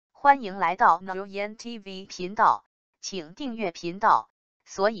欢迎来到 NhaUyenTV 频道，请订阅频道，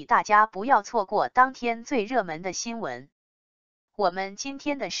所以大家不要错过当天最热门的新闻。我们今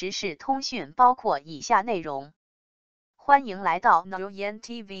天的时事通讯包括以下内容。欢迎来到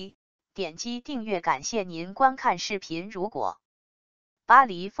NhaUyenTV， 点击订阅，感谢您观看视频。如果巴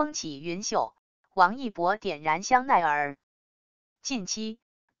黎风起云秀，王一博点燃香奈儿。近期，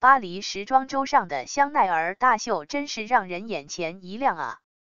巴黎时装周上的香奈儿大秀真是让人眼前一亮啊！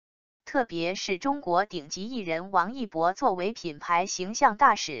特别是中国顶级艺人王一博作为品牌形象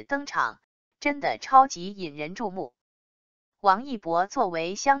大使登场，真的超级引人注目。王一博作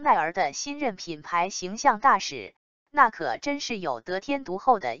为香奈儿的新任品牌形象大使，那可真是有得天独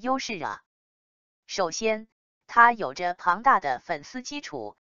厚的优势啊！首先，他有着庞大的粉丝基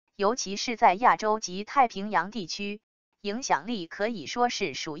础，尤其是在亚洲及太平洋地区，影响力可以说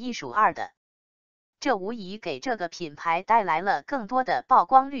是数一数二的。这无疑给这个品牌带来了更多的曝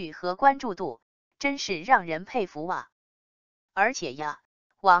光率和关注度，真是让人佩服啊！而且呀，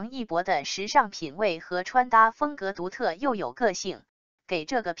王一博的时尚品味和穿搭风格独特又有个性，给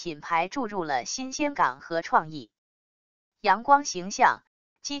这个品牌注入了新鲜感和创意。阳光形象、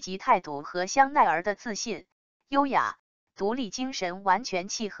积极态度和香奈儿的自信、优雅、独立精神完全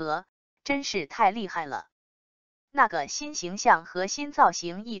契合，真是太厉害了。那个新形象核心造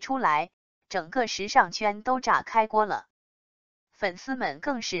型一出来，整个时尚圈都炸开锅了，粉丝们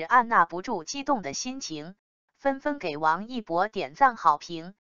更是按捺不住激动的心情，纷纷给王一博点赞好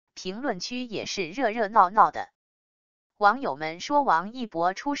评，评论区也是热热闹闹的。网友们说王一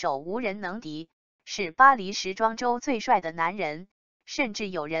博出手无人能敌，是巴黎时装周最帅的男人，甚至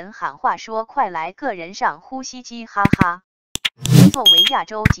有人喊话说快来个人上呼吸机哈哈。作为亚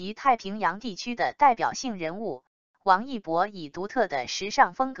洲及太平洋地区的代表性人物，王一博以独特的时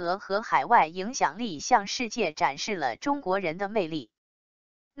尚风格和海外影响力向世界展示了中国人的魅力。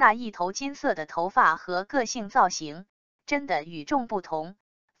那一头金色的头发和个性造型，真的与众不同，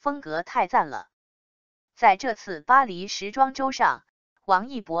风格太赞了。在这次巴黎时装周上，王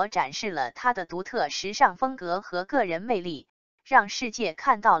一博展示了他的独特时尚风格和个人魅力，让世界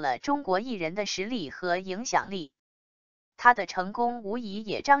看到了中国艺人的实力和影响力。他的成功无疑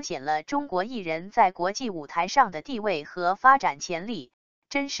也彰显了中国艺人在国际舞台上的地位和发展潜力，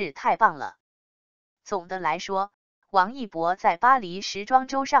真是太棒了。总的来说，王一博在巴黎时装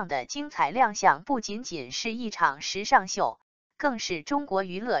周上的精彩亮相不仅仅是一场时尚秀，更是中国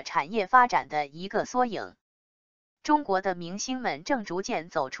娱乐产业发展的一个缩影。中国的明星们正逐渐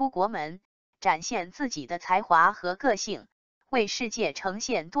走出国门，展现自己的才华和个性，为世界呈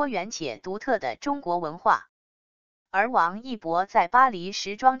现多元且独特的中国文化。而王一博在巴黎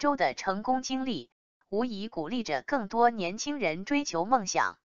时装周的成功经历，无疑鼓励着更多年轻人追求梦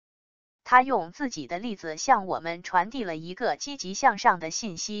想。他用自己的例子向我们传递了一个积极向上的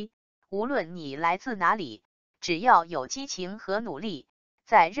信息，无论你来自哪里，只要有激情和努力，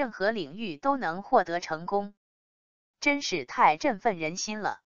在任何领域都能获得成功。真是太振奋人心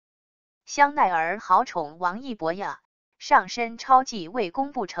了。香奈儿好宠王一博呀，上身超技未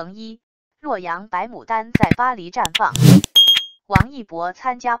公布成衣，洛阳白牡丹在巴黎绽放。王一博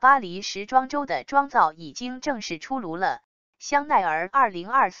参加巴黎时装周的妆造已经正式出炉了。香奈儿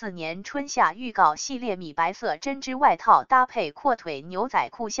2024年春夏预告系列米白色针织外套搭配阔腿牛仔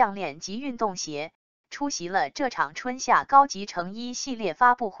裤、项链及运动鞋，出席了这场春夏高级成衣系列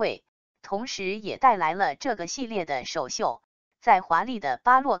发布会，同时也带来了这个系列的首秀，在华丽的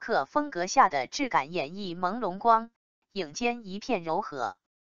巴洛克风格下的质感演绎朦胧光，影间一片柔和。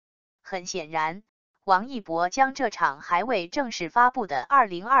很显然，王一博将这场还未正式发布的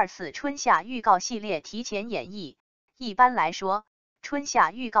2024春夏预告系列提前演绎。一般来说，春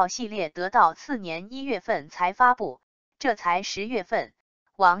夏预告系列得到次年1月份才发布，这才10月份，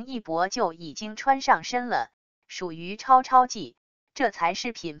王一博就已经穿上身了，属于超技，这才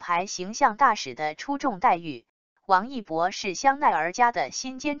是品牌形象大使的出众待遇。王一博是香奈儿家的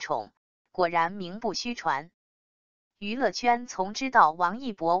新坚宠，果然名不虚传。娱乐圈从知道王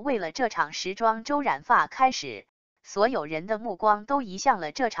一博为了这场时装周染发开始，所有人的目光都移向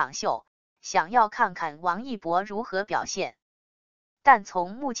了这场秀，想要看看王一博如何表现。但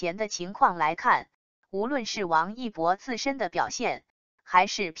从目前的情况来看，无论是王一博自身的表现，还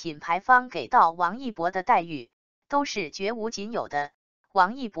是品牌方给到王一博的待遇，都是绝无仅有的。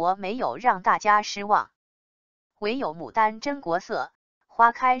王一博没有让大家失望，唯有牡丹真国色，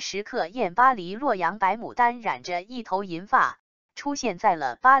花开时刻艳。巴黎洛阳白牡丹染着一头银发，出现在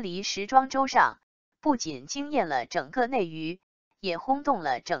了巴黎时装周上，不仅惊艳了整个内娱，也轰动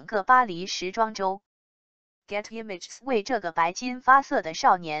了整个巴黎时装周。Getty Images 为这个白金发色的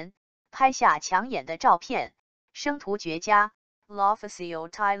少年拍下抢眼的照片，生图绝佳， L'Official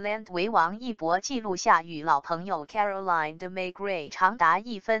Thailand 为王一博记录下与老朋友 Caroline de Maigret 长达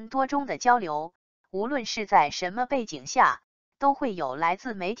1分多钟的交流，无论是在什么背景下，都会有来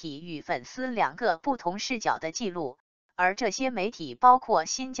自媒体与粉丝2个不同视角的记录，而这些媒体包括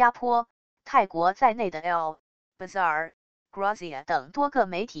新加坡、泰国在内的 Bazaar、Grazia 等多个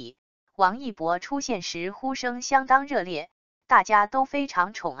媒体。王一博出现时呼声相当热烈，大家都非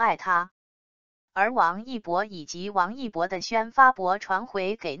常宠爱他。而王一博以及王一博的宣发博传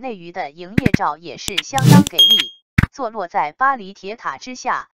回给内娱的营业照也是相当给力，坐落在巴黎铁塔之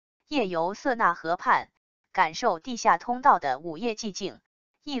下，夜游塞纳河畔，感受地下通道的午夜寂静，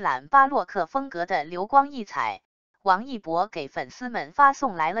一览巴洛克风格的流光溢彩。王一博给粉丝们发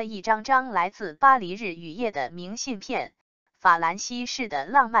送来了一张张来自巴黎日与夜的明信片，法兰西式的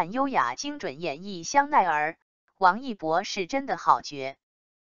浪漫优雅精准演绎香奈儿，王一博是真的好绝。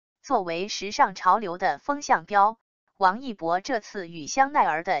作为时尚潮流的风向标，王一博这次与香奈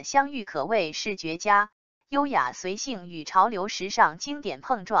儿的相遇可谓是绝佳，优雅随性与潮流时尚经典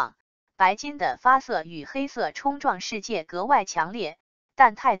碰撞，白金的发色与黑色冲撞世界格外强烈，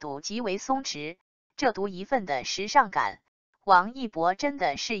但态度极为松弛，这独一份的时尚感，王一博真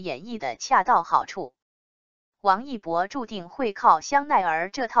的是演绎的恰到好处。王一博注定会靠香奈儿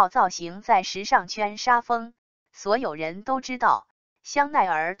这套造型在时尚圈杀疯，所有人都知道，香奈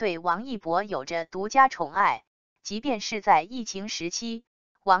儿对王一博有着独家宠爱，即便是在疫情时期，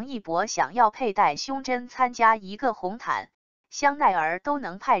王一博想要佩戴胸针参加一个红毯，香奈儿都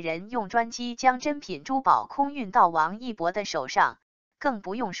能派人用专机将珍品珠宝空运到王一博的手上，更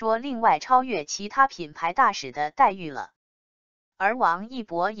不用说另外超越其他品牌大使的待遇了。而王一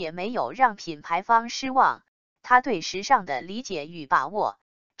博也没有让品牌方失望，他对时尚的理解与把握，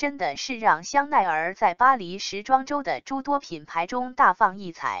真的是让香奈儿在巴黎时装周的诸多品牌中大放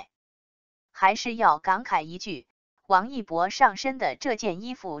异彩。还是要感慨一句，王一博上身的这件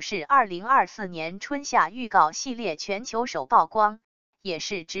衣服是2024年春夏预告系列全球首曝光，也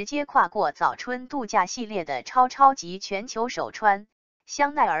是直接跨过早春度假系列的超级全球首穿。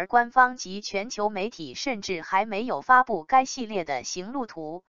香奈儿官方及全球媒体甚至还没有发布该系列的行路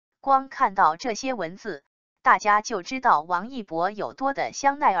图，光看到这些文字，大家就知道王一博有多的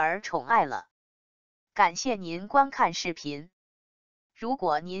香奈儿宠爱了。感谢您观看视频。如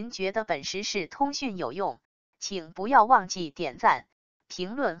果您觉得本时事通讯有用，请不要忘记点赞、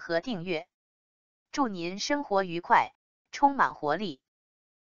评论和订阅。祝您生活愉快，充满活力。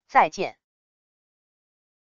再见。